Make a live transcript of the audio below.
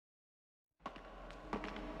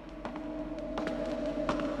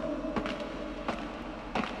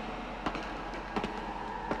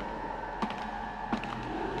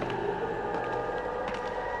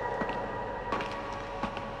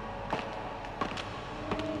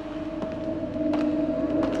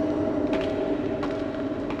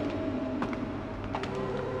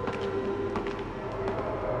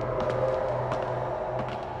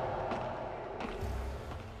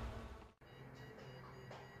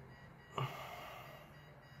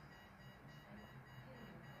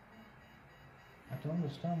don't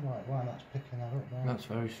understand why that's picking that up there. That's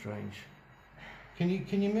very strange. Can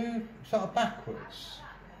you move sort of backwards,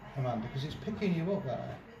 Amanda, because it's picking you up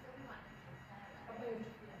there. I've moved.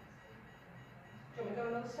 Do you want me to go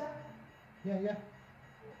another step? Yeah, yeah.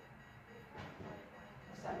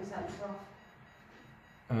 Set my sensor off.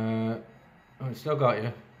 Oh, it's still got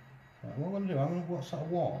you. Right, what I'm going to do, I'm going to sort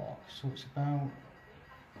of walk, so it's about...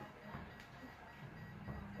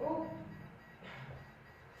 Oh!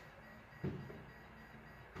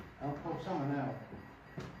 I'll pull someone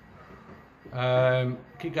out.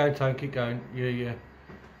 Keep going, Tone, keep going. Yeah.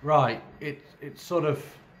 Right, it's sort of...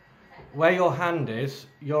 Where your hand is,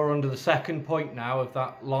 you're under the second point now of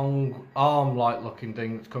that long arm-like looking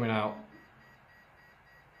thing that's coming out.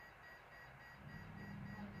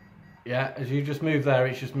 Yeah, as you just move there,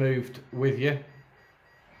 it's just moved with you.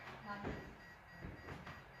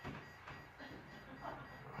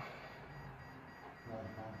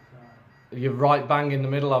 You're right bang in the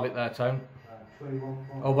middle of it there, Tone.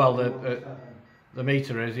 Oh well, the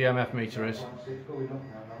meter is, the EMF meter is.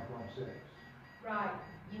 Right,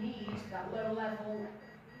 you need that low level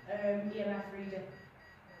EMF reader.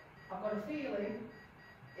 I've got a feeling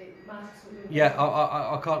it masks something. Yeah,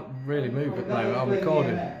 I can't really move at the moment, I'm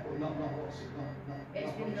recording.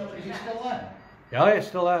 It's been done. Is it still there? Yeah, it's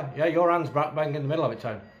still there. Yeah, your hand's bang in the middle of it,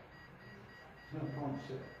 Tone. 0.6.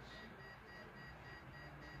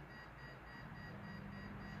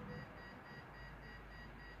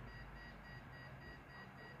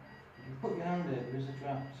 You put your hand in, there is a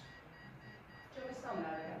draft. Do you want me to stand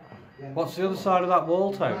there again? Yeah. What's the other side of that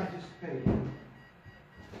wall, Tone?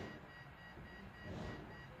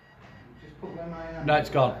 Just put where my hand. No, it's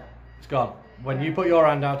gone. It's gone. When you put your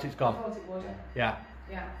hand out, it's I gone. thought it would. Yeah.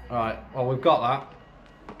 Yeah. Alright, well we've got that.